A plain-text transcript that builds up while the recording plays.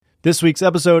This week's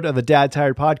episode of the Dad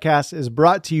Tired Podcast is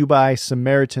brought to you by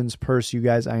Samaritan's Purse. You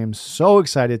guys, I am so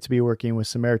excited to be working with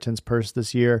Samaritan's Purse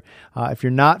this year. If you're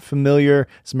not familiar,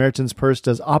 Samaritan's Purse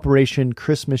does Operation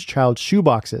Christmas Child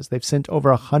shoeboxes. They've sent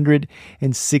over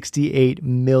 168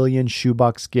 million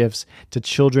shoebox gifts to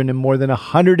children in more than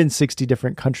 160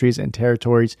 different countries and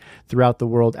territories throughout the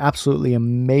world. Absolutely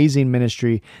amazing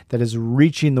ministry that is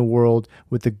reaching the world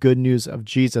with the good news of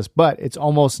Jesus. But it's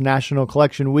almost National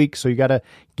Collection Week, so you got to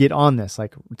get on this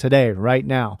like today, right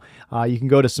now. You can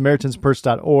go to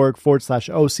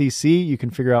SamaritansPurse.org/OCC. You can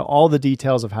figure out all the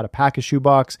details of how to pack a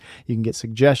shoebox. You can get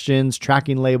suggestions,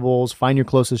 tracking labels, find your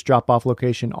closest drop-off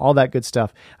location, all that good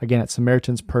stuff. Again, at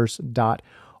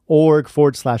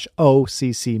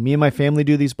SamaritansPurse.org/OCC. Me and my family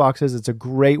do these boxes. It's a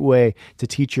great way to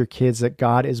teach your kids that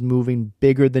God is moving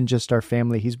bigger than just our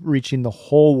family. He's reaching the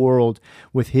whole world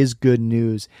with his good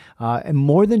news. And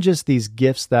more than just these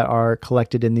gifts that are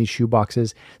collected in these shoe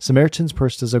boxes, Samaritan's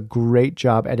Purse does a great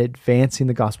job at advancing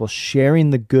the gospel,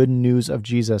 sharing the good news of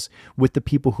Jesus with the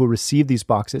people who receive these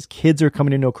boxes. Kids are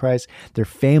coming to know Christ. Their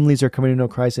families are coming to know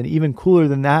Christ. And even cooler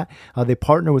than that, they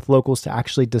partner with locals to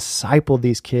actually disciple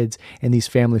these kids and these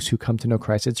families who come to know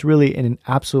Christ. It's really an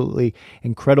absolutely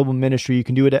incredible ministry. You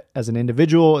can do it as an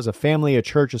individual, as a family, a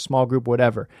church, a small group,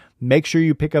 whatever. Make sure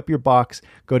you pick up your box.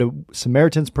 Go to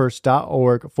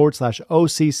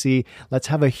SamaritansPurse.org/OCC. Let's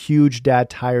have a huge Dad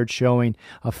Tired showing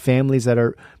of families that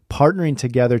are partnering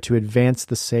together to advance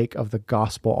the sake of the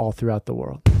gospel all throughout the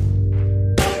world.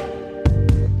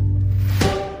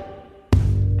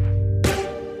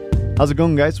 How's it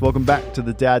going, guys? Welcome back to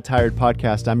the Dad Tired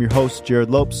Podcast. I'm your host, Jerrad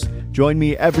Lopes. Join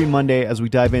me every Monday as we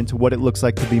dive into what it looks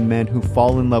like to be men who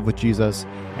fall in love with Jesus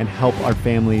and help our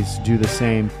families do the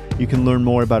same. You can learn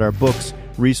more about our books,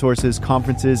 resources,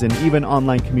 conferences, and even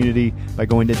online community by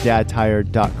going to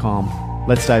dadtired.com.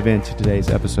 Let's dive into today's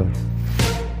episode.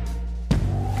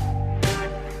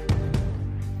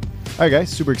 All right, guys,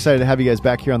 super excited to have you guys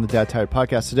back here on the Dad Tired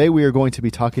Podcast. Today, we are going to be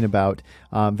talking about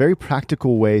very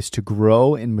practical ways to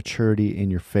grow in maturity in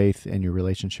your faith and your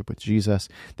relationship with Jesus.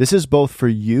 This is both for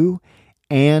you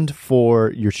and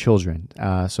for your children.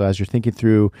 So as you're thinking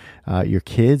through your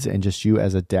kids and just you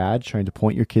as a dad trying to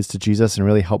point your kids to Jesus and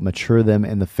really help mature them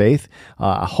in the faith,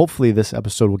 hopefully this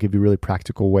episode will give you really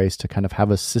practical ways to kind of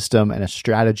have a system and a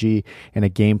strategy and a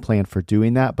game plan for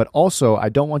doing that. But also, I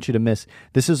don't want you to miss,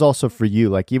 this is also for you.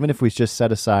 Like, even if we just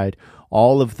set aside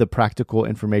all of the practical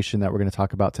information that we're going to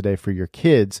talk about today for your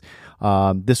kids,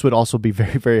 this would also be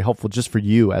very, very helpful just for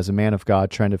you as a man of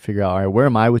God trying to figure out, all right, where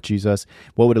am I with Jesus?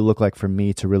 What would it look like for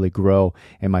me to really grow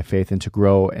in my faith and to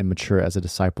grow and mature as a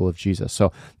disciple of Jesus?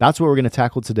 So that's what we're going to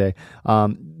tackle today.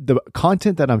 The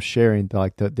content that I'm sharing,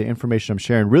 the information I'm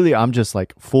sharing, really, I'm just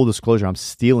like, full disclosure, I'm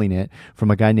stealing it from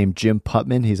a guy named Jim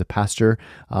Putman. He's a pastor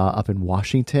up in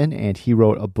Washington, and he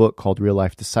wrote a book called Real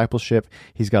Life Discipleship.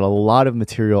 He's got a lot of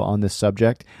material on this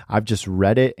subject. I've just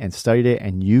read it and studied it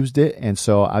and used it, and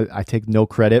so I take no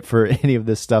credit for any of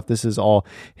this stuff. This is all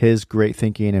his great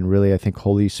thinking and really, I think,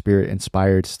 Holy Spirit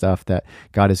inspired stuff that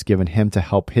God has given him to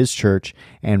help his church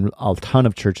and a ton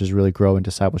of churches really grow in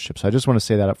discipleship. So I just want to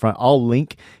say that up front. I'll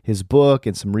link his book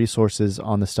and some resources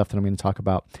on the stuff that I'm going to talk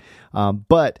about.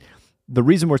 But the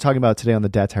reason we're talking about it today on the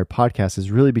Dad Tired Podcast is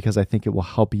really because I think it will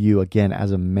help you, again,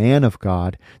 as a man of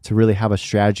God, to really have a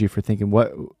strategy for thinking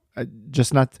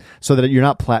just not so that you're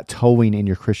not plateauing in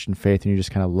your Christian faith and you're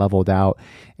just kind of leveled out,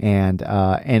 and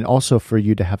also for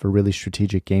you to have a really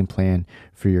strategic game plan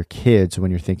for your kids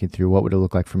when you're thinking through what would it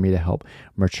look like for me to help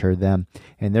mature them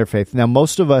in their faith. Now,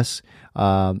 most of us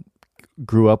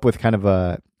grew up with kind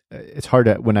of it's hard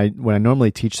to, when I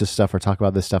normally teach this stuff or talk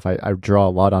about this stuff, I draw a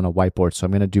lot on a whiteboard. So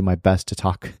I'm going to do my best to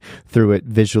talk through it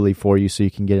visually for you so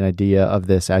you can get an idea of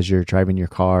this as you're driving your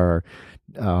car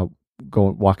or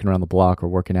walking around the block or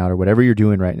working out or whatever you're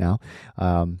doing right now.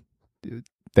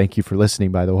 Thank you for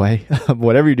listening, by the way.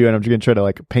 Whatever you're doing, I'm just going to try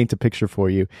to paint a picture for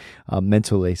you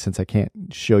mentally, since I can't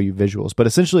show you visuals. But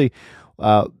essentially,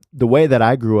 the way that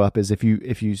I grew up is if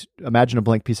you imagine a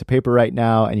blank piece of paper right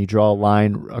now and you draw a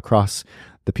line across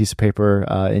the piece of paper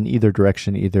in either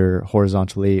direction, either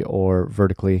horizontally or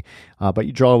vertically, but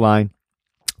you draw a line.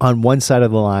 On one side of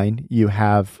the line, you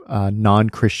have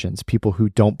non-Christians, people who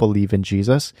don't believe in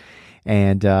Jesus,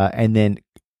 and then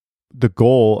the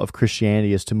goal of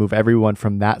Christianity is to move everyone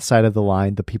from that side of the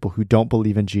line, the people who don't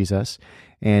believe in Jesus,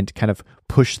 and kind of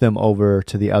push them over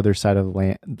to the other side of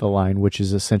the line, which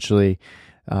is essentially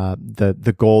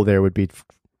the goal there would be,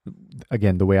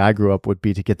 again, the way I grew up would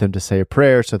be to get them to say a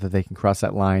prayer so that they can cross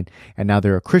that line. And now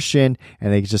they're a Christian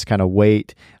and they just kind of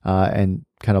wait and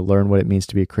kind of learn what it means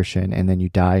to be a Christian, and then you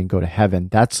die and go to heaven.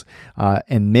 That's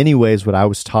in many ways what I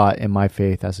was taught in my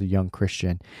faith as a young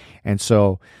Christian. And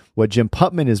so what Jim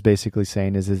Putman is basically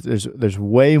saying is there's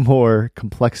way more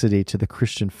complexity to the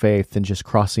Christian faith than just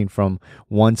crossing from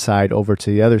one side over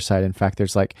to the other side. In fact,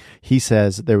 he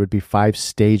says there would be 5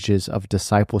 stages of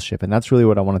discipleship, and that's really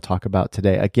what I want to talk about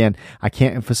today. Again, I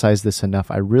can't emphasize this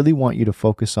enough. I really want you to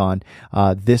focus on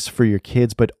this for your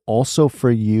kids, but also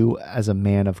for you as a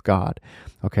man of God.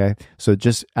 Okay, so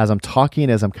just as I'm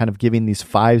talking, as I'm kind of giving these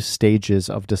 5 stages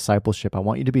of discipleship, I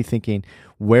want you to be thinking,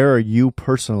 where are you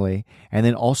personally? And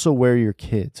then also, where are your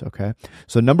kids? Okay,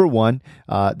 so number 1,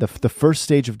 the first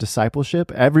stage of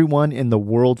discipleship, everyone in the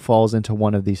world falls into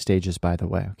one of these stages, by the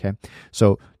way. Okay,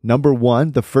 so number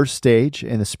 1, the first stage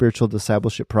in the spiritual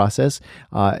discipleship process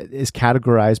is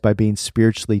categorized by being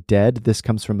spiritually dead. This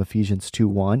comes from Ephesians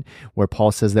 2:1, where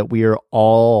Paul says that we are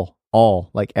all,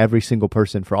 like every single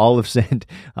person, for all have sinned.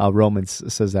 Romans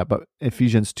says that, but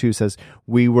Ephesians 2 says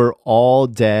we were all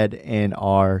dead in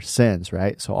our sins,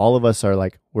 right? So all of us are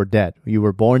like, we're dead. You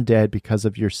were born dead because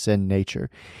of your sin nature.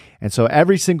 And so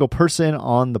every single person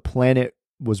on the planet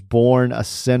was born a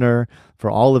sinner, for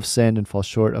all have sinned and fall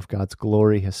short of God's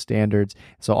glory, his standards.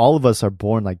 So all of us are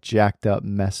born like jacked up,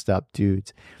 messed up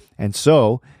dudes. And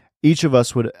so each of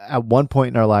us would, at one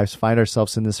point in our lives, find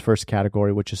ourselves in this first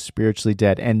category, which is spiritually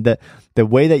dead. And the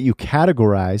way that you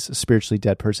categorize a spiritually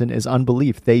dead person is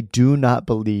unbelief. They do not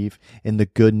believe in the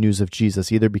good news of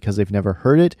Jesus, either because they've never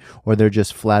heard it, or they're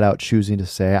just flat out choosing to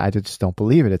say, I just don't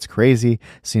believe it. It's crazy.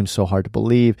 Seems so hard to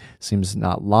believe. Seems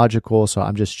not logical. So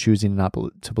I'm just choosing not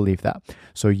to believe that.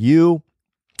 So you,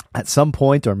 at some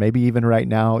point, or maybe even right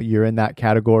now, you're in that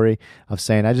category of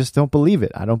saying, I just don't believe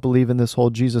it. I don't believe in this whole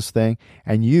Jesus thing.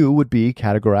 And you would be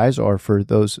categorized, or for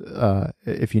those,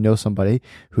 if you know somebody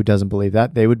who doesn't believe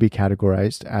that, they would be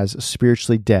categorized as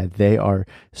spiritually dead. They are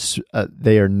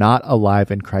not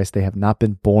alive in Christ. They have not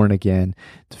been born again,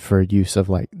 for use of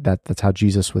like that. That's how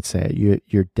Jesus would say it.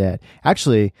 You're dead.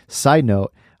 Actually, side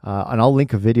note, and I'll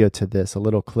link a video to this, a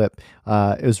little clip.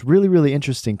 It was really, really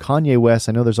interesting. Kanye West,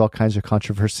 I know there's all kinds of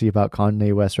controversy about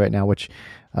Kanye West right now, which,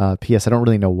 P.S., I don't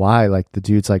really know why. Like, the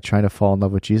dude's like trying to fall in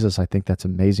love with Jesus. I think that's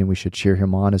amazing. We should cheer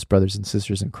him on as brothers and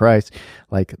sisters in Christ.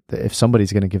 Like, if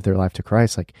somebody's going to give their life to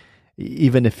Christ, like,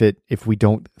 even if we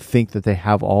don't think that they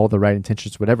have all the right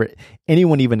intentions, whatever,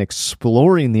 anyone even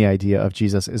exploring the idea of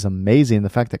Jesus is amazing. The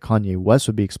fact that Kanye West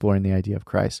would be exploring the idea of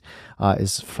Christ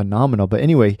is phenomenal. But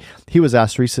anyway, he was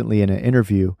asked recently in an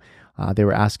interview, they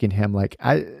were asking him, like,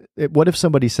 what if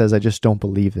somebody says, I just don't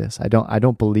believe this. I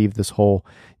don't believe this whole,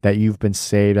 that you've been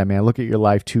saved. I mean, I look at your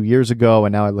life 2 years ago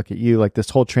and now I look at you, like this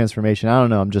whole transformation. I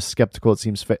don't know. I'm just skeptical. It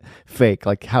seems fake.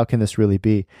 Like, how can this really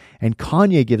be? And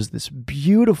Kanye gives this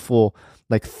beautiful,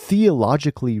 like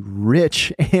theologically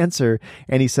rich answer.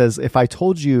 And he says, if I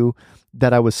told you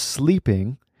that I was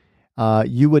sleeping,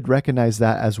 you would recognize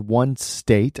that as one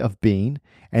state of being,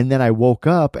 and then I woke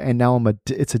up, and now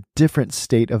it's a different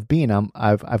state of being.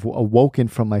 I've awoken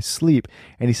from my sleep.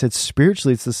 And he said,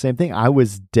 spiritually, it's the same thing. I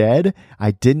was dead.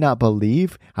 I did not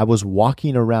believe. I was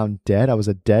walking around dead. I was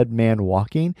a dead man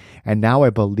walking, and now I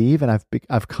believe, and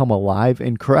I've come alive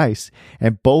in Christ.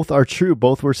 And both are true.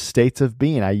 Both were states of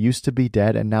being. I used to be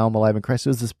dead, and now I'm alive in Christ. It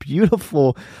was this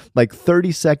beautiful, like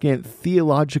 30-second,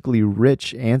 theologically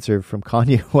rich answer from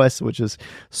Kanye West, which is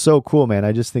so cool, man.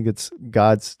 I just think it's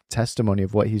God's testimony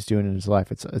of what he's doing in his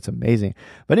life. It's amazing.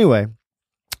 But anyway,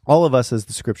 all of us, as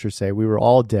the scriptures say, we were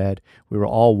all dead. We were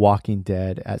all walking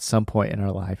dead at some point in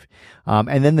our life.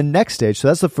 And then the next stage, so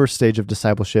that's the first stage of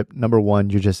discipleship. Number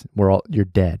 1, you're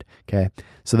dead. Okay.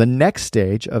 So the next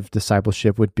stage of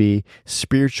discipleship would be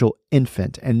spiritual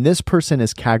infant. And this person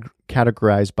is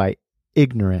categorized by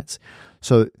ignorance.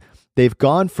 So they've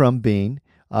gone from being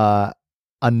a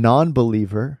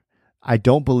non-believer, I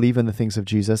don't believe in the things of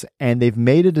Jesus, and they've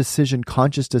made a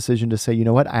conscious decision to say, you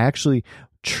know what, I actually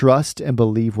trust and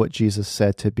believe what Jesus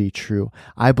said to be true.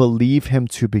 I believe him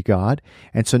to be God.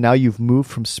 And so now you've moved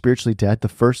from spiritually dead, the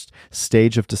first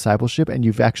stage of discipleship, and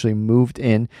you've actually moved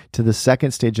in to the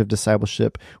second stage of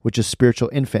discipleship, which is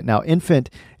spiritual infant. Now, infant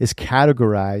is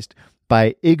categorized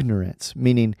by ignorance,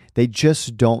 meaning they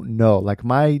just don't know. Like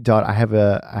my daughter,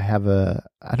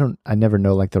 I never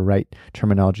know like the right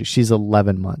terminology. She's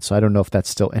 11 months, so I don't know if that's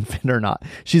still infant or not.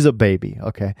 She's a baby,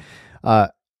 okay?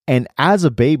 And as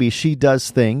a baby, she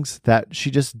does things that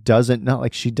she just doesn't know.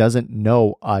 Like, she doesn't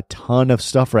know a ton of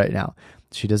stuff right now.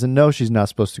 She doesn't know she's not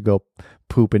supposed to go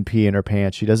poop and pee in her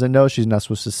pants. She doesn't know she's not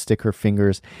supposed to stick her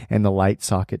fingers in the light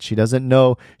socket. She doesn't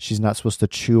know she's not supposed to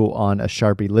chew on a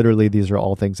Sharpie. Literally, these are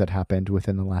all things that happened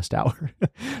within the last hour,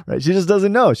 right? She just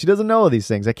doesn't know. She doesn't know all these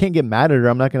things. I can't get mad at her.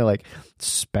 I'm not going to like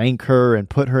spank her and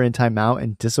put her in timeout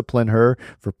and discipline her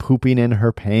for pooping in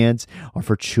her pants or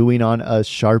for chewing on a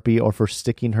Sharpie or for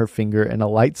sticking her finger in a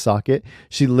light socket.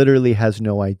 She literally has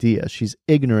no idea. She's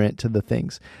ignorant to the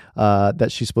things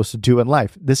that she's supposed to do in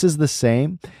life. This is the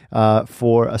same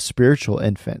for a spiritual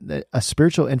infant. A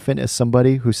spiritual infant is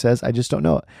somebody who says, I just don't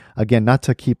know. Again, not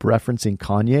to keep referencing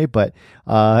Kanye, but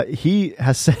he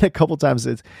has said a couple times,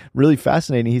 it's really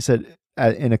fascinating. He said,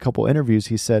 in a couple interviews,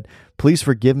 he said, please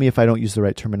forgive me if I don't use the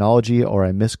right terminology or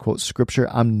I misquote scripture.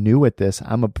 I'm new at this.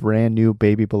 I'm a brand new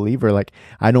baby believer. Like,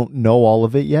 I don't know all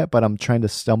of it yet, but I'm trying to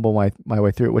stumble my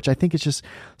way through it, which I think is just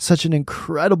such an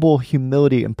incredible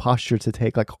humility and posture to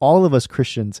take. Like, all of us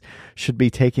Christians should be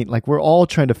taking, like, we're all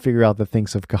trying to figure out the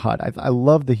things of God. I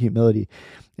love the humility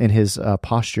in his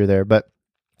posture there. But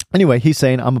anyway, he's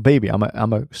saying, I'm a baby.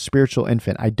 I'm a spiritual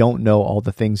infant. I don't know all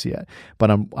the things yet, but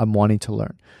I'm wanting to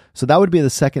learn. So that would be the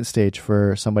second stage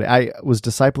for somebody. I was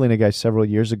discipling a guy several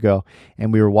years ago,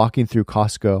 and we were walking through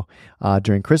Costco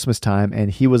during Christmas time,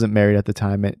 and he wasn't married at the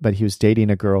time, but he was dating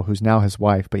a girl who's now his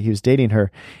wife, but he was dating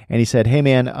her, and he said, hey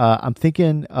man, I'm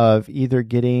thinking of either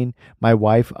getting my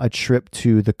wife a trip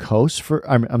to the coast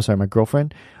I'm sorry, my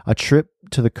girlfriend, a trip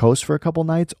to the coast for a couple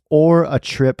nights, or a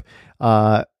trip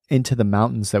into the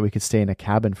mountains that we could stay in a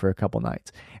cabin for a couple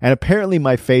nights. And apparently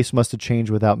my face must have changed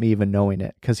without me even knowing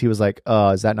it, because he was like,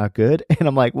 is that not good? And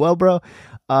I'm like, well, bro,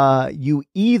 you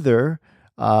either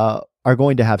are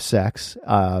going to have sex,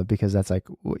 because that's like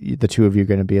the two of you are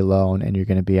going to be alone and you're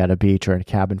going to be at a beach or in a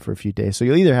cabin for a few days. So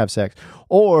you'll either have sex,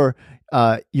 or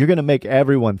you're going to make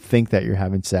everyone think that you're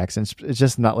having sex. And it's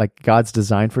just not like God's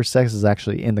design for sex is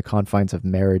actually in the confines of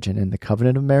marriage and in the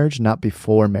covenant of marriage, not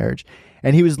before marriage.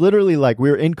 And he was literally like,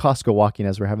 we were in Costco walking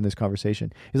as we're having this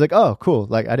conversation. He's like, oh, cool.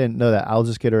 Like, I didn't know that. I'll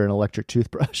just get her an electric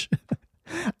toothbrush.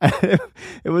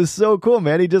 It was so cool,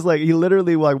 man. He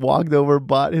literally like walked over,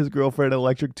 bought his girlfriend an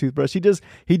electric toothbrush.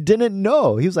 He didn't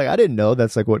know. He was like, I didn't know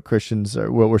that's like what Christians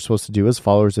are, what we're supposed to do as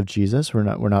followers of Jesus.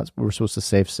 We're supposed to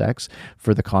save sex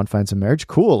for the confines of marriage.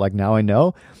 Cool. Like, now I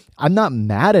know. I'm not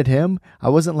mad at him. I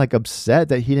wasn't like upset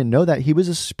that he didn't know that. He was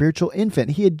a spiritual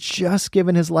infant. He had just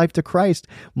given his life to Christ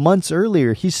months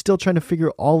earlier. He's still trying to figure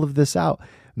all of this out.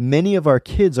 Many of our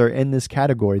kids are in this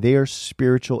category. They are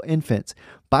spiritual infants.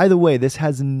 By the way, this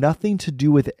has nothing to do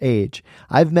with age.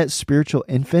 I've met spiritual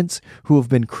infants who have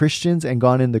been Christians and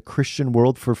gone in the Christian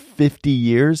world for 50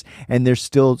 years, and they're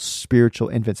still spiritual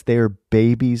infants. They are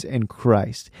babies in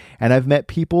Christ. And I've met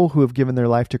people who have given their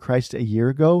life to Christ a year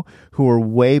ago who are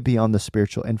way beyond the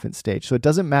spiritual infant stage. So it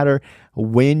doesn't matter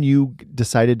when you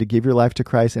decided to give your life to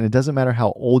Christ, and it doesn't matter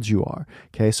how old you are.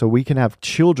 Okay, so we can have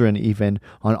children even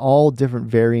on all different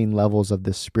varying levels of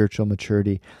this spiritual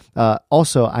maturity.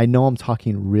 Also, I know I'm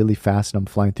talking really fast and I'm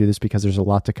flying through this because there's a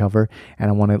lot to cover, and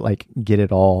I want to like get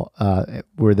it all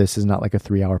where this is not like a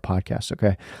 3-hour podcast.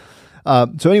 Okay.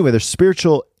 So anyway, there's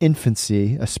spiritual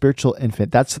infancy, a spiritual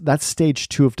infant. That's stage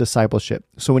 2 of discipleship.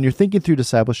 So when you're thinking through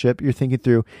discipleship, you're thinking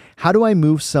through, how do I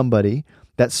move somebody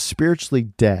that's spiritually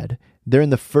dead? They're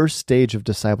in the first stage of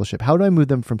discipleship. How do I move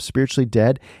them from spiritually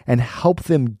dead and help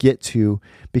them get to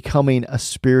becoming a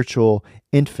spiritual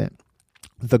infant?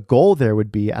 The goal there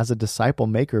would be, as a disciple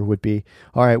maker, would be,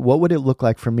 all right, what would it look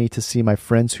like for me to see my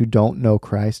friends who don't know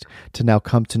Christ to now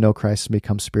come to know Christ and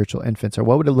become spiritual infants? Or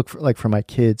what would it look like for my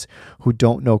kids who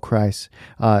don't know Christ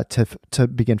to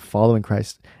begin following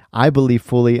Christ? I believe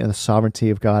fully in the sovereignty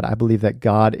of God. I believe that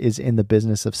God is in the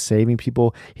business of saving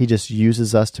people. He just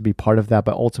uses us to be part of that,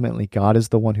 but ultimately God is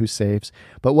the one who saves.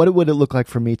 But what would it look like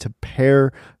for me to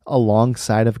pair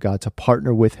alongside of God, to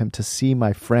partner with him, to see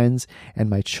my friends and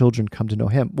my children come to know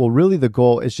him? Well, really the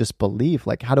goal is just belief.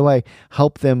 Like, how do I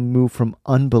help them move from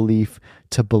unbelief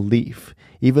to belief?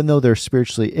 Even though they're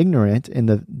spiritually ignorant in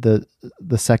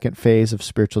the second phase of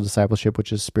spiritual discipleship,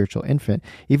 which is spiritual infant,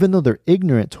 even though they're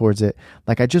ignorant towards it,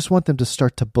 like, I just want them to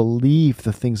start to believe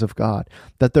the things of God,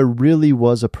 that there really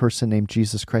was a person named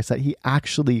Jesus Christ, that he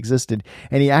actually existed,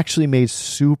 and he actually made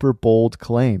super bold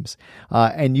claims.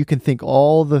 And you can think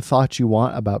all the thoughts you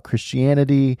want about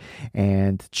Christianity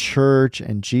and church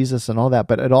and Jesus and all that,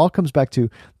 but it all comes back to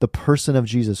the person of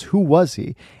Jesus. Who was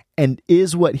he? And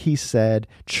is what he said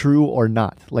true or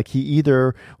not? Like, he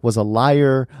either was a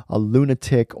liar, a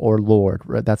lunatic, or Lord.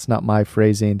 Right? That's not my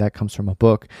phrasing. That comes from a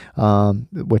book,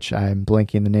 which I'm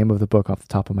blanking the name of the book off the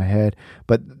top of my head.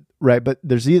 But right, but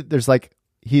there's like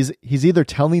he's either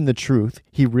telling the truth,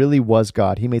 he really was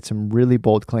God, he made some really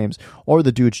bold claims, or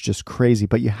the dude's just crazy.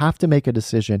 But you have to make a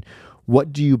decision.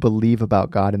 What do you believe about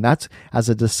God? And that's, as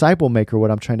a disciple maker, what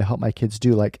I'm trying to help my kids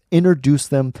do. Like, introduce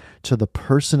them to the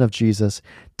person of Jesus,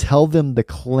 tell them the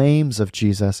claims of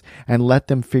Jesus, and let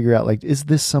them figure out, like, is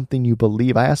this something you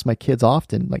believe? I ask my kids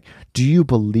often, like, do you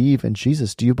believe in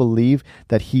Jesus? Do you believe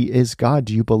that he is God?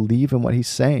 Do you believe in what he's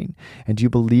saying? And do you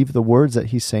believe the words that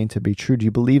he's saying to be true? Do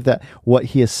you believe that what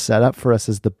he has set up for us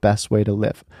is the best way to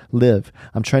live?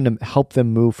 I'm trying to help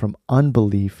them move from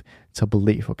unbelief to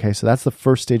belief. Okay, so that's the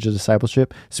first stage of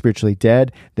discipleship, spiritually dead.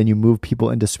 Then you move people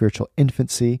into spiritual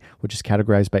infancy, which is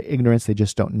categorized by ignorance. They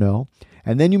just don't know.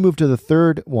 And then you move to the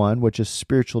third one, which is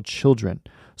spiritual children.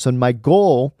 So my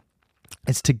goal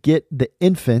is to get the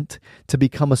infant to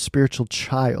become a spiritual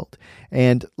child.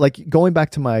 And like, going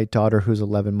back to my daughter who's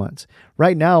 11 months,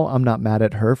 right now, I'm not mad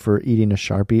at her for eating a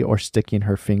Sharpie or sticking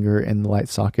her finger in the light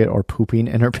socket or pooping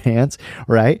in her pants,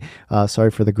 right? Sorry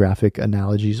for the graphic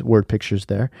analogies, word pictures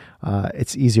there.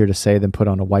 It's easier to say than put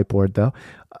on a whiteboard though.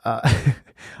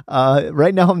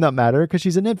 Right now, I'm not mad at her because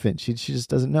she's an infant. She just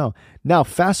doesn't know. Now,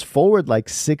 fast forward like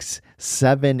 6,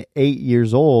 7, 8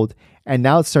 years old, and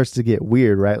now it starts to get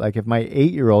weird, right? Like, if my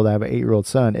 8-year-old, I have an 8-year-old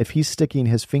son, if he's sticking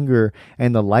his finger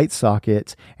in the light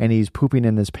socket and he's pooping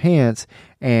in his pants,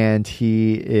 and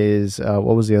he is,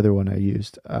 what was the other one I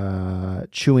used?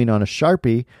 Chewing on a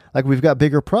Sharpie, like, we've got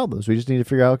bigger problems. We just need to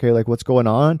figure out, okay, like, what's going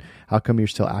on? How come you're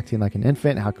still acting like an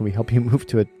infant? How can we help you move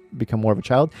to become more of a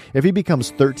child? If he becomes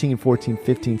 13, 14,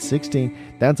 15,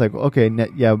 16, that's like, okay,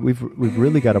 yeah, we've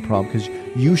really got a problem, because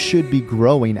you should be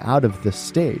growing out of this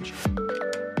stage.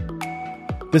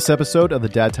 This episode of the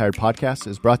Dad Tired Podcast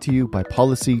is brought to you by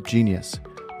Policy Genius.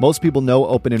 Most people know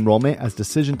open enrollment as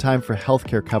decision time for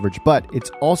healthcare coverage, but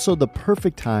it's also the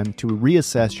perfect time to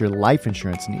reassess your life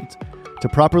insurance needs. To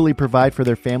properly provide for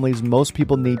their families, most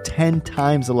people need 10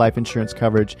 times the life insurance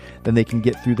coverage than they can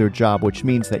get through their job, which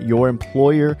means that your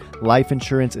employer life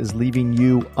insurance is leaving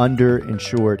you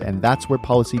underinsured, and that's where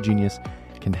Policy Genius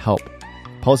can help.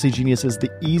 Policy Genius is the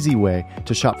easy way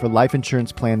to shop for life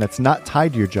insurance plan that's not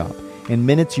tied to your job. In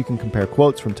minutes, you can compare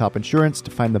quotes from top insurance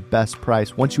to find the best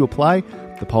price. Once you apply,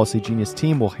 the Policy Genius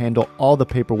team will handle all the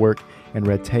paperwork and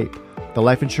red tape. The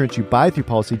life insurance you buy through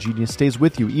Policy Genius stays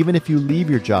with you even if you leave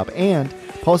your job. And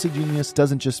Policy Genius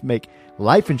doesn't just make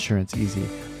life insurance easy.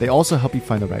 They also help you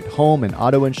find the right home and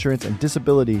auto insurance and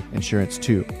disability insurance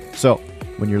too. So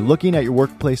when you're looking at your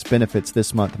workplace benefits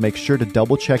this month, make sure to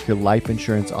double check your life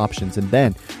insurance options, and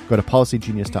then go to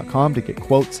policygenius.com to get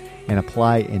quotes and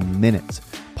apply in minutes.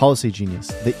 Policy Genius,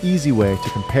 the easy way to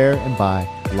compare and buy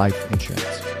life insurance.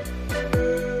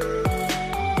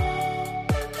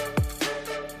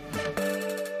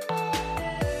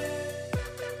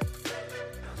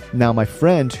 Now, my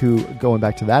friend who, going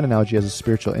back to that analogy, as a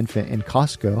spiritual infant in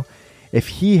Costco, if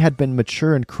he had been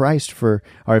mature in Christ or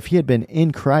if he had been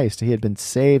in Christ, he had been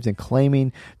saved and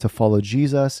claiming to follow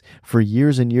Jesus for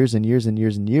years and years and years and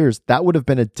years and years, that would have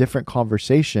been a different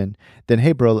conversation than,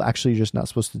 hey, bro, actually, you're just not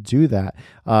supposed to do that.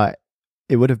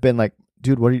 It would have been like,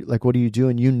 dude, what are you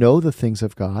doing? You know the things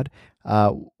of God.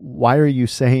 Why are you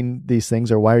saying these things,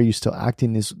 or why are you still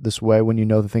acting this way when you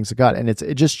know the things of God? And it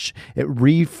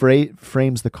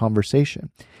reframes the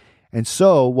conversation. And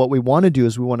so what we want to do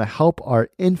is we want to help our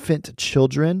infant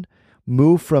children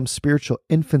move from spiritual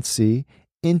infancy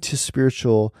into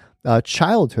spiritual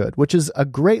childhood, which is a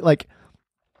great, like,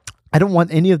 I don't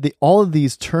want all of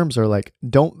these terms are like,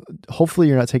 hopefully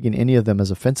you're not taking any of them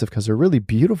as offensive, because they're really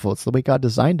beautiful. It's the way God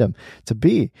designed them to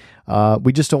be.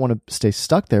 We just don't want to stay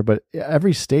stuck there, but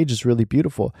every stage is really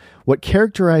beautiful. What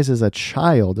characterizes a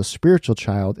child, a spiritual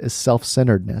child, is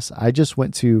self-centeredness. I just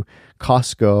went to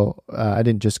Costco. I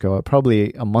didn't just go,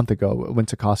 probably a month ago, I went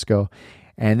to Costco,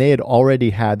 and they had already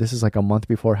had, this is like a month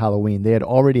before Halloween, they had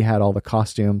already had all the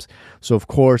costumes. So of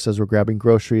course, as we're grabbing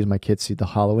groceries, my kids see the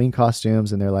Halloween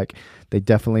costumes and they're like, they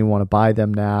definitely want to buy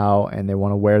them now and they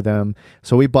want to wear them.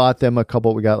 So we bought them a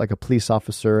couple, we got like a police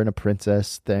officer and a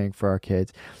princess thing for our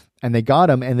kids. And they got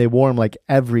them and they wore them like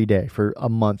every day for a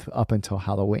month up until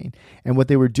Halloween. And what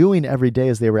they were doing every day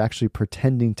is they were actually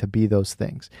pretending to be those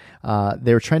things.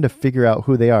 They were trying to figure out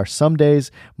who they are. Some days,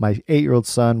 my 8-year-old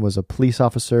son was a police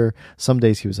officer. Some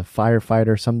days he was a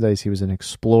firefighter. Some days he was an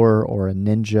explorer or a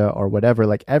ninja or whatever.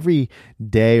 Like every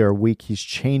day or week, he's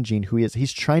changing who he is.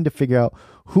 He's trying to figure out,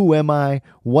 who am I?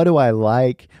 What do I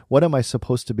like? What am I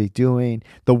supposed to be doing?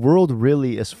 The world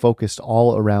really is focused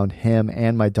all around him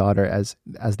and my daughter as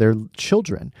their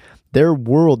children. their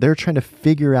world, they're trying to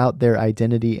figure out their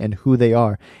identity and who they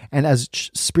are. And as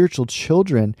spiritual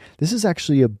children, this is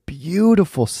actually a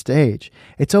beautiful stage.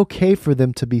 It's okay for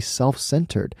them to be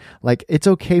self-centered. Like, it's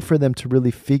okay for them to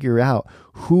really figure out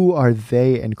who are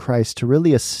they in Christ, to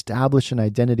really establish an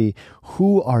identity.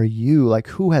 Who are you? Like,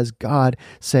 who has God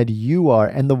said you are?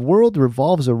 And the world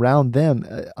revolves around them.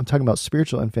 I'm talking about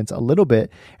spiritual infants a little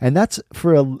bit. And that's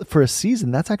for a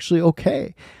season, that's actually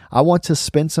okay. I want to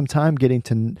spend some time getting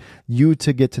to you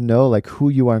to get to know like who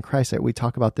you are in Christ. We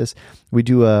talk about this. We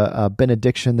do a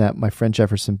benediction that my friend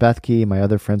Jefferson Bethke, my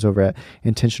other friends over at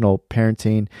Intentional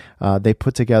Parenting, they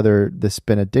put together this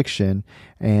benediction,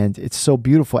 and it's so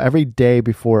beautiful. Every day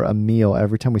before a meal,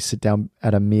 every time we sit down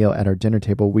at a meal at our dinner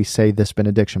table, we say this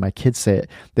benediction. My kids say it.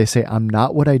 They say, "I'm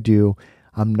not what I do.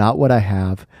 I'm not what I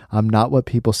have. I'm not what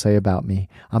people say about me.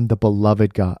 I'm the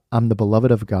beloved God. I'm the beloved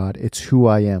of God. It's who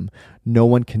I am. No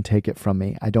one can take it from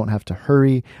me. I don't have to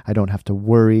hurry. I don't have to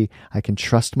worry. I can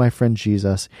trust my friend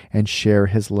Jesus and share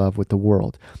his love with the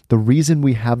world." The reason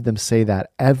we have them say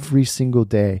that every single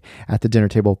day at the dinner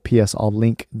table, P.S. I'll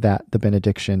link the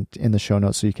benediction in the show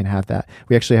notes so you can have that.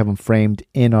 We actually have them framed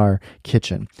in our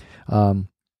kitchen.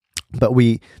 But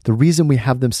the reason we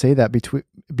have them say that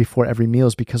before every meal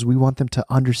is because we want them to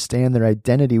understand their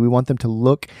identity. We want them to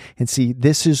look and see,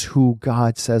 this is who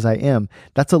God says I am.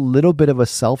 That's a little bit of a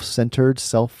self-centered,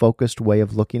 self-focused way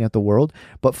of looking at the world.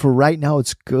 But for right now,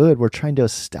 it's good. We're trying to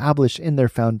establish in their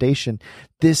foundation,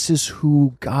 this is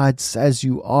who God says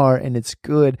you are, and it's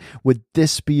good. Would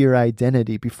this be your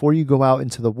identity? Before you go out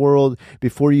into the world,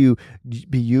 before you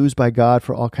be used by God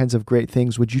for all kinds of great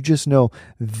things, would you just know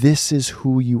this is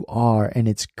who you are, and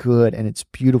it's good, and it's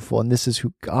beautiful, and this is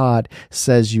who God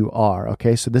says you are,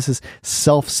 okay? So this is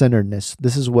self-centeredness.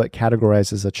 This is what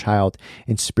categorizes a child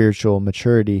in spiritual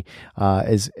maturity,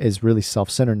 is really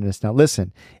self-centeredness. Now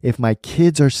listen, if my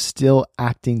kids are still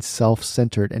acting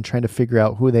self-centered and trying to figure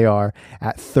out who they are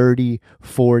at 30,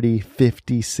 40,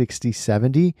 50, 60,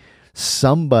 70,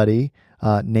 somebody,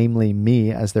 namely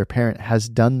me as their parent, has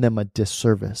done them a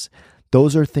disservice.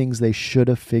 Those are things they should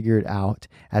have figured out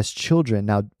as children.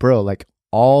 Now, bro, like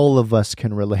all of us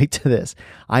can relate to this.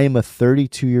 I am a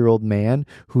 32-year-old man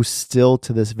who still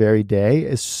to this very day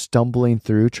is stumbling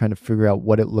through trying to figure out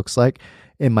what it looks like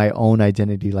in my own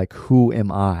identity, like who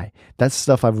am I? That's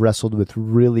stuff I've wrestled with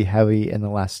really heavy in the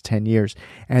last 10 years.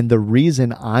 And the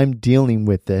reason I'm dealing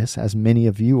with this, as many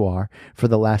of you are, for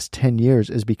the last 10 years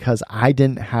is because I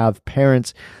didn't have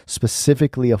parents,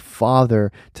 specifically a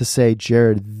father, to say,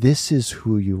 Jerrad, this is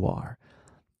who you are.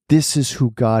 This is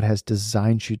who God has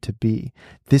designed you to be.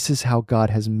 This is how God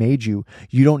has made you.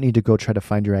 You don't need to go try to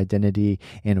find your identity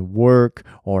in work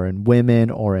or in women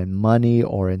or in money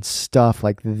or in stuff.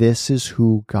 Like, this is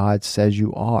who God says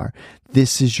you are.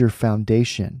 This is your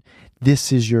foundation.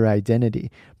 This is your identity.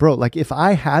 Bro, like if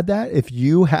I had that, if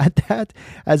you had that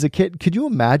as a kid, could you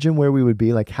imagine where we would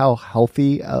be? Like how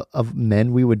healthy of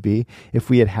men we would be if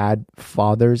we had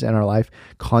fathers in our life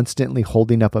constantly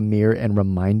holding up a mirror and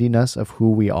reminding us of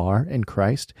who we are in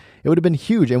Christ? It would have been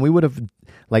huge, and we would have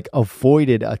like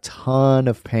avoided a ton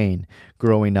of pain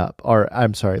growing up, or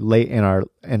I'm sorry, late in our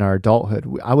adulthood.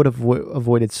 I would have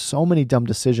avoided so many dumb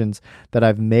decisions that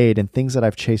I've made and things that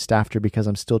I've chased after because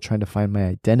I'm still trying to find my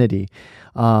identity.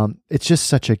 It's just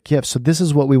such a gift. So this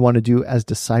is what we want to do as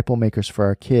disciple makers for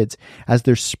our kids. As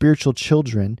their spiritual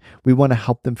children, we want to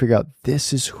help them figure out,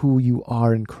 this is who you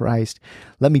are in Christ.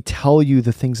 Let me tell you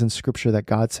the things in Scripture that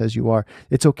God says you are.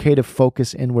 It's okay to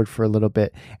focus inward for a little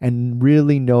bit and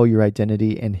really know your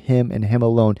identity in Him and Him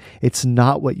alone. It's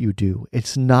not what you do.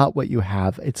 It's not what you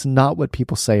have. It's not what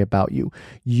people say about you.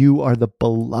 You are the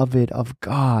beloved of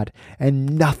God,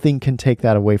 and nothing can take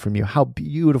that away from you. How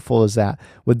beautiful is that?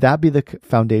 Would that be the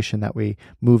foundation that we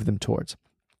move them towards?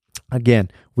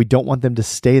 Again, we don't want them to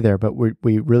stay there, but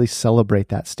we really celebrate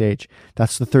that stage.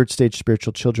 That's the third stage,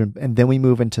 spiritual children. And then we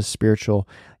move into spiritual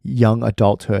young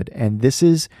adulthood. And this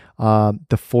is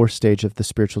the fourth stage of the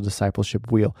spiritual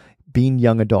discipleship wheel, being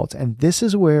young adults. And this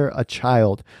is where a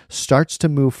child starts to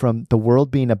move from the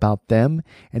world being about them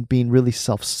and being really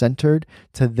self-centered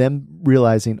to them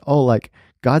realizing, oh, like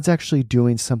God's actually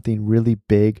doing something really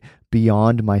big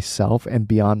beyond myself and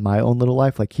beyond my own little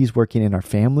life. Like He's working in our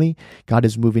family. God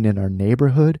is moving in our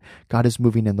neighborhood. God is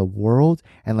moving in the world.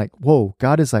 And like, whoa,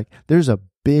 God is like, there's a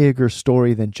bigger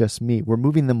story than just me. We're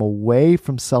moving them away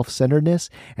from self-centeredness,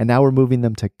 and now we're moving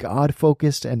them to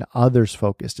God-focused and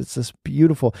others-focused. It's this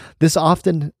beautiful. This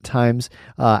oftentimes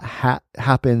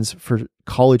happens for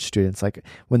college students, like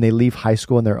when they leave high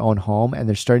school in their own home and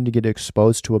they're starting to get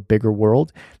exposed to a bigger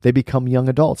world, they become young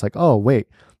adults. Like, oh, wait,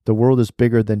 the world is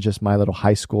bigger than just my little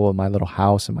high school and my little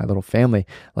house and my little family.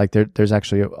 Like there's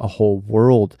actually a whole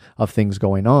world of things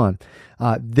going on.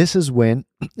 This is when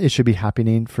it should be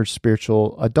happening for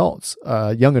spiritual adults,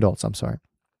 young adults,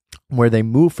 where they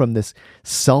move from this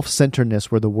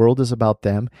self-centeredness where the world is about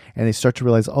them, and they start to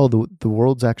realize, oh, the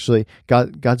world's actually,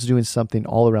 God's doing something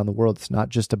all around the world. It's not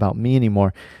just about me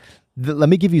anymore. Let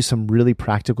me give you some really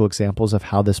practical examples of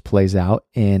how this plays out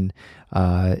in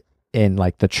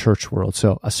like the church world.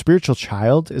 So a spiritual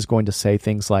child is going to say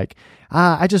things like,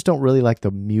 I just don't really like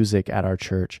the music at our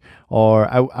church,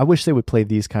 or I wish they would play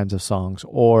these kinds of songs,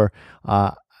 or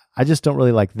I just don't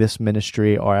really like this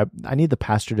ministry, or I need the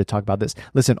pastor to talk about this.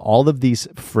 Listen, all of these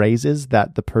phrases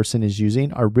that the person is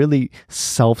using are really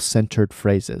self-centered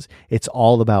phrases. It's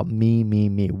all about me, me,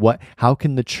 me. How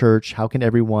can the church, how can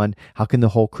everyone, how can the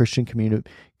whole Christian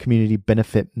community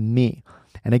benefit me?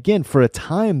 And again, for a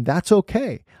time, that's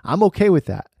okay. I'm okay with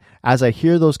that. As I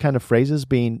hear those kind of phrases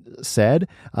being said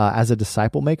as a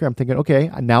disciple maker, I'm thinking, okay,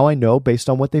 now I know based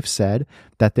on what they've said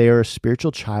that they are a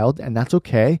spiritual child, and that's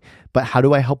okay. But how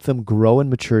do I help them grow in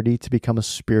maturity to become a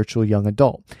spiritual young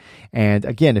adult? And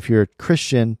again, if you're a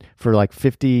Christian for like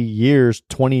 50 years,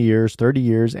 20 years, 30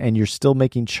 years, and you're still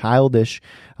making childish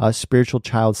spiritual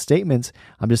child statements,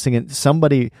 I'm just thinking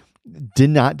somebody did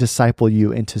not disciple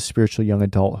you into spiritual young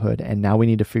adulthood. And now we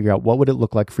need to figure out what would it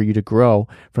look like for you to grow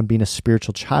from being a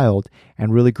spiritual child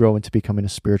and really grow into becoming a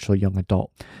spiritual young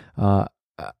adult.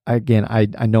 Again,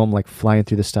 I know I'm like flying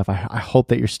through this stuff. I hope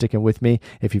that you're sticking with me.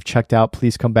 If you've checked out,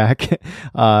 please come back,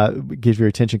 give your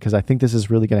attention, because I think this is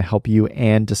really going to help you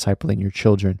and discipling your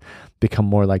children become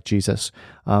more like Jesus.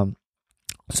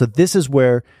 So this is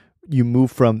where you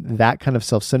move from that kind of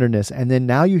self-centeredness. And then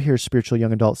now you hear spiritual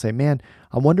young adults say, man,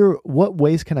 I wonder what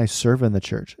ways can I serve in the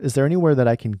church? Is there anywhere that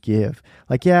I can give?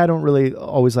 Like, yeah, I don't really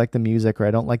always like the music, or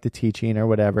I don't like the teaching or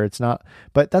whatever. It's not,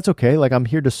 but that's okay. Like, I'm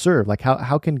here to serve. Like,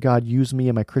 how can God use me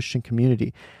in my Christian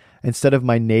community? Instead of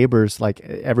my neighbors, like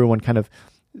everyone kind of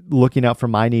looking out for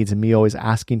my needs and me always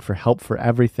asking for help for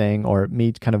everything, or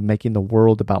me kind of making the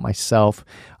world about myself,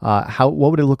 what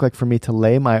would it look like for me to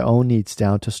lay my own needs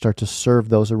down to start to serve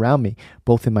those around me,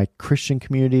 both in my Christian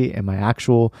community and my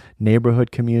actual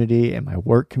neighborhood community and my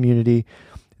work community?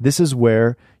 This is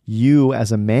where you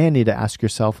as a man need to ask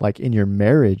yourself, like in your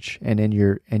marriage and in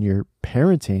your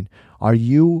parenting, are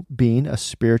you being a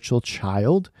spiritual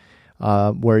child?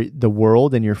 Where the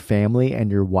world and your family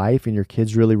and your wife and your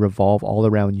kids really revolve all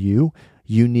around you.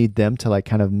 You need them to like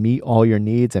kind of meet all your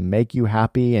needs and make you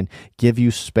happy and give you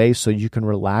space so you can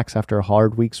relax after a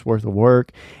hard week's worth of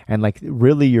work. And like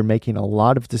really you're making a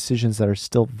lot of decisions that are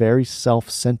still very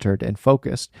self-centered and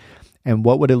focused. And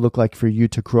what would it look like for you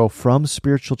to grow from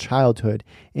spiritual childhood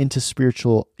into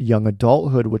spiritual young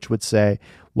adulthood, which would say,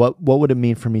 what would it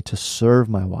mean for me to serve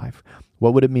my wife?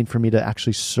 What would it mean for me to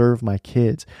actually serve my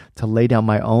kids, to lay down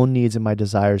my own needs and my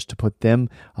desires, to put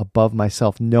them above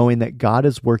myself, knowing that God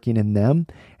is working in them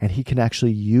and He can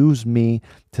actually use me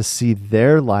to see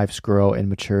their lives grow in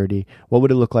maturity? What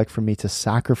would it look like for me to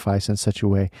sacrifice in such a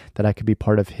way that I could be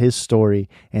part of His story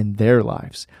and their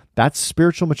lives? That's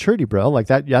spiritual maturity, bro. Like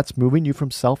that's moving you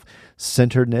from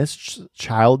self-centeredness,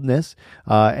 childness,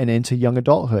 and into young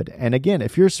adulthood. And again,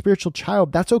 if you're a spiritual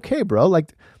child, that's okay, bro.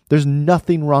 Like, there's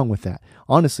nothing wrong with that.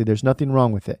 Honestly, there's nothing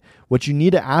wrong with it. What you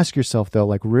need to ask yourself, though,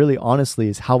 like really honestly,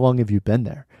 is how long have you been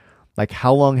there? Like,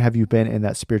 how long have you been in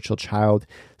that spiritual child,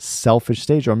 selfish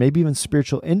stage, or maybe even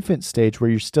spiritual infant stage where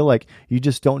you're still like, you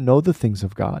just don't know the things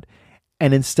of God?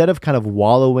 And instead of kind of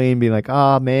wallowing, being like,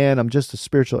 man, I'm just a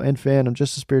spiritual infant, I'm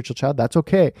just a spiritual child, that's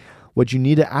okay. What you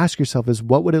need to ask yourself is,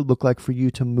 what would it look like for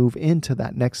you to move into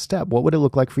that next step? What would it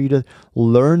look like for you to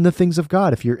learn the things of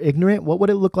God? If you're ignorant, what would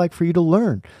it look like for you to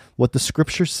learn what the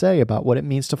scriptures say about what it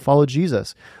means to follow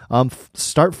Jesus?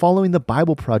 Start following the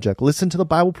Bible Project. Listen to the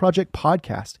Bible Project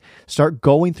podcast. Start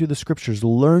going through the scriptures,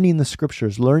 learning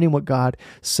what God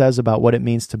says about what it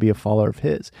means to be a follower of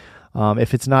His.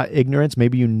 If it's not ignorance,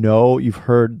 maybe you've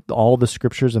heard all the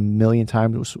scriptures a million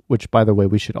times, which by the way,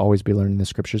 we should always be learning the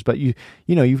scriptures, but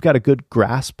you've got a good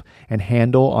grasp and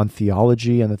handle on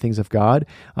theology and the things of God,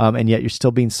 and yet you're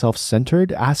still being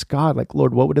self-centered. Ask God, like,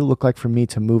 Lord, what would it look like for me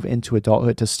to move into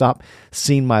adulthood, to stop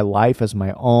seeing my life as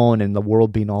my own and the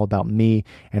world being all about me,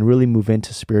 and really move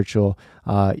into spiritual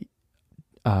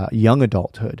young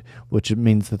adulthood, which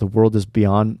means that the world is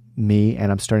beyond me and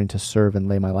I'm starting to serve and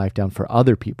lay my life down for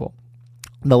other people.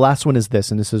 The last one is this,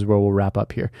 and this is where we'll wrap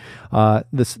up here.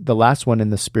 The last one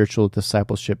in the spiritual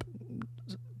discipleship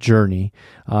journey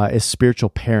is spiritual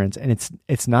parents, and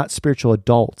it's not spiritual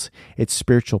adults, it's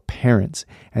spiritual parents.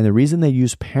 And the reason they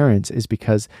use parents is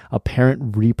because a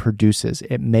parent reproduces,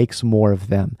 it makes more of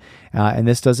them. And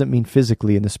this doesn't mean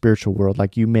physically in the spiritual world.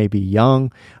 Like, you may be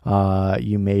young,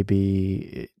 you may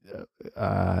be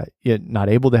not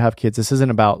able to have kids. This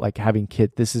isn't about like having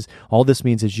kids. All this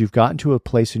means is you've gotten to a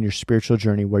place in your spiritual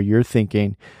journey where you're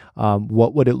thinking,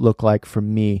 what would it look like for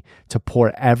me to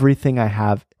pour everything I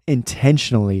have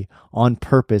intentionally on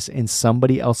purpose in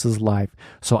somebody else's life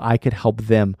so I could help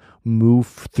them move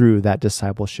through that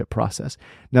discipleship process.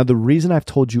 Now, the reason I've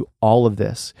told you all of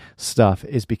this stuff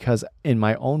is because in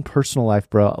my own personal life,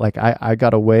 bro, like I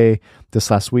got away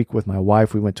this last week with my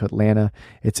wife. We went to Atlanta.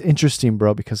 It's interesting,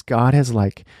 bro, because God has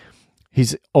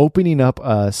He's opening up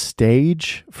a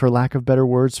stage, for lack of better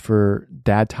words, for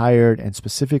Dad Tired. And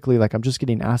specifically, I'm just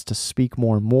getting asked to speak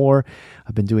more and more.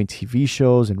 I've been doing TV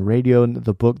shows and radio, and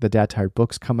the Dad Tired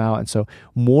books come out. And so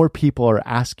more people are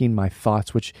asking my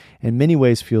thoughts, which in many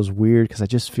ways feels weird because I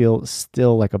just feel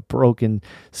still like a broken,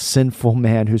 sinful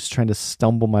man who's trying to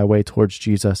stumble my way towards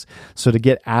Jesus. So to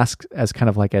get asked as kind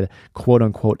of like a quote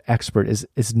unquote expert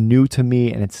is new to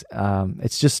me. And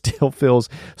it's just still feels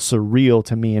surreal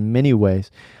to me in many ways.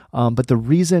 But the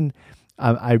reason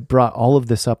I brought all of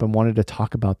this up and wanted to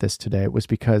talk about this today was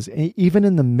because even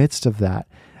in the midst of that,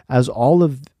 as all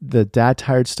of the Dad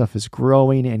Tired stuff is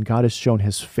growing and God has shown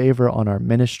his favor on our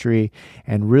ministry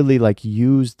and really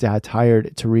used Dad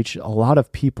Tired to reach a lot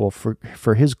of people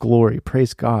for his glory,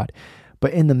 praise God.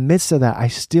 But in the midst of that, I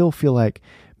still feel like,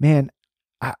 man,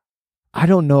 I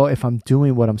don't know if I'm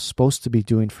doing what I'm supposed to be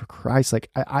doing for Christ.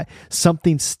 I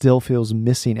something still feels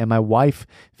missing, and my wife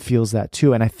feels that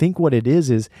too. And I think what it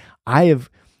is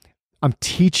I'm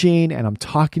teaching and I'm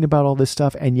talking about all this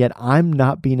stuff, and yet I'm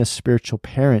not being a spiritual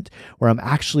parent where I'm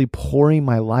actually pouring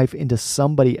my life into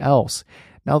somebody else.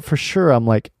 Now, for sure, I'm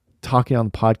talking on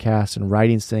the podcast and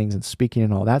writing things and speaking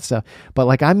and all that stuff.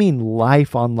 But I mean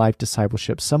life on life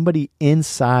discipleship, somebody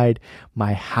inside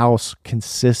my house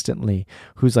consistently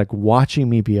who's watching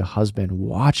me be a husband,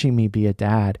 watching me be a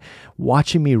dad,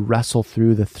 watching me wrestle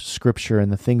through the scripture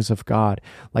and the things of God,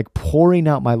 pouring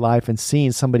out my life and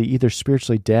seeing somebody either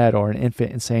spiritually dead or an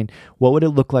infant and saying, what would it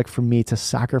look like for me to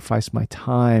sacrifice my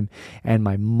time and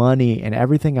my money and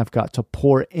everything I've got to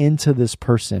pour into this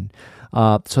person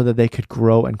so that they could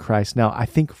grow in Christ. Now, I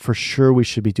think for sure we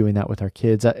should be doing that with our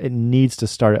kids. It needs to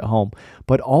start at home.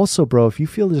 But also, bro, if you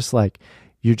feel just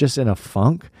you're just in a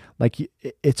funk,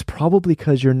 it's probably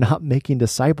because you're not making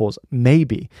disciples.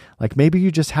 Maybe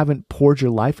you just haven't poured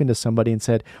your life into somebody and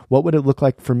said, what would it look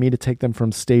like for me to take them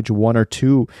from stage 1 or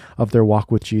 2 of their walk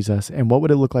with Jesus? And what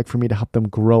would it look like for me to help them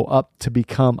grow up to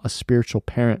become a spiritual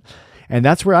parent? And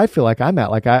that's where I feel like I'm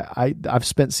at. I've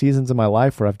spent seasons in my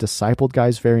life where I've discipled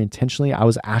guys very intentionally. I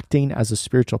was acting as a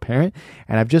spiritual parent,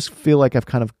 and I just feel like I've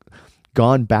kind of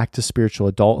gone back to spiritual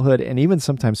adulthood and even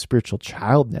sometimes spiritual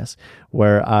childness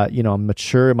where, I'm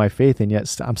mature in my faith and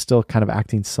yet I'm still kind of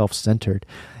acting self-centered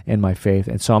in my faith.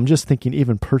 And so I'm just thinking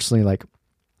even personally,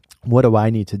 what do I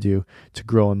need to do to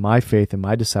grow in my faith and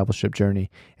my discipleship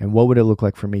journey? And what would it look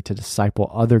like for me to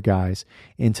disciple other guys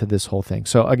into this whole thing?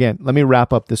 So again, let me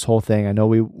wrap up this whole thing. I know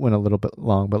we went a little bit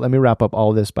long, but let me wrap up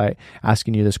all this by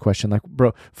asking you this question.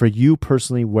 Bro, for you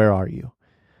personally, where are you?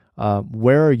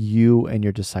 Where are you in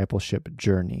your discipleship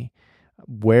journey?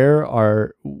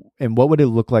 And what would it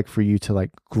look like for you to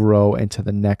grow into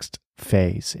the next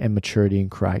phase and maturity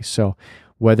in Christ? So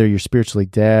whether you're spiritually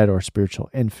dead or a spiritual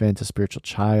infant, a spiritual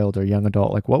child or young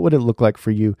adult, what would it look like for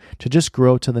you to just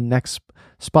grow to the next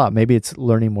spot? Maybe it's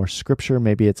learning more scripture.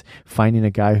 Maybe it's finding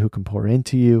a guy who can pour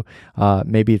into you.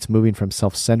 Maybe it's moving from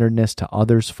self-centeredness to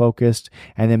others focused.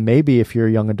 And then maybe if you're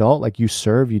a young adult, you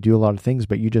serve, you do a lot of things,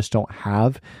 but you just don't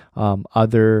have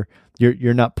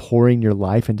you're not pouring your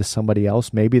life into somebody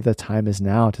else. Maybe the time is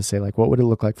now to say, what would it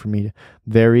look like for me to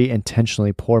very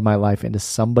intentionally pour my life into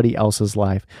somebody else's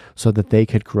life so that they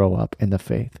could grow up in the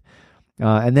faith?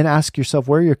 And then ask yourself,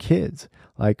 where are your kids?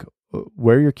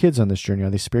 Where are your kids on this journey? Are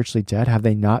they spiritually dead? Have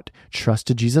they not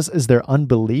trusted Jesus? Is there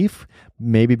unbelief?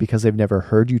 Maybe because they've never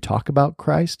heard you talk about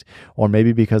Christ, or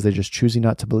maybe because they're just choosing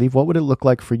not to believe. What would it look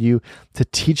like for you to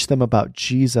teach them about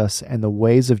Jesus and the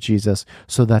ways of Jesus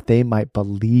so that they might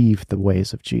believe the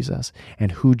ways of Jesus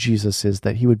and who Jesus is,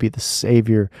 that he would be the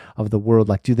Savior of the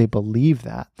world? Do they believe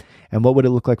that? And what would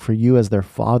it look like for you as their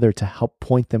father to help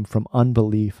point them from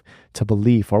unbelief to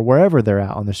belief, or wherever they're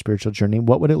at on their spiritual journey?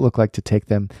 What would it look like to take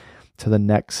them to the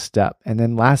next step? And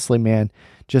then lastly, man,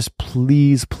 just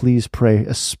please pray,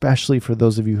 especially for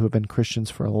those of you who have been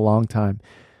Christians for a long time.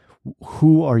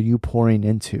 Who are you pouring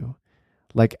into?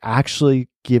 like actually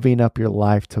giving up your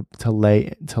life to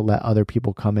let other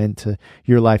people come into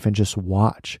your life and just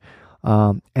watch.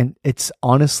 And it's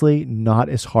honestly not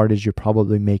as hard as you're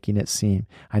probably making it seem.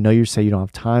 I know you say you don't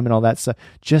have time and all that stuff.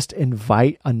 Just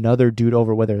invite another dude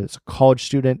over, whether it's a college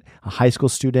student, a high school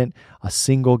student, a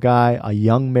single guy, a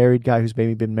young married guy who's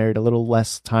maybe been married a little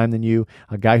less time than you,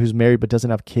 a guy who's married but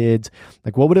doesn't have kids.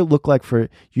 Like, what would it look like for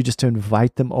you just to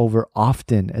invite them over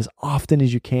often as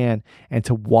you can, and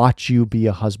to watch you be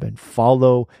a husband?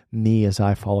 Follow me as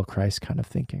I follow Christ kind of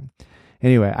thinking.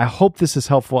 Anyway, I hope this is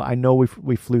helpful. I know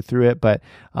we flew through it, but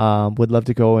would love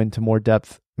to go into more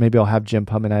depth. Maybe I'll have Jim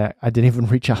come, and I didn't even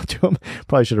reach out to him.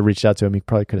 Probably should have reached out to him. He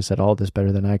probably could have said all this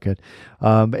better than I could.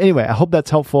 But anyway, I hope that's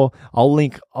helpful. I'll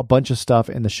link a bunch of stuff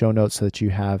in the show notes so that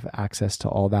you have access to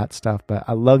all that stuff. But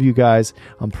I love you guys.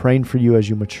 I'm praying for you as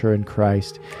you mature in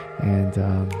Christ. And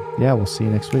yeah, we'll see you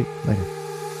next week. Later.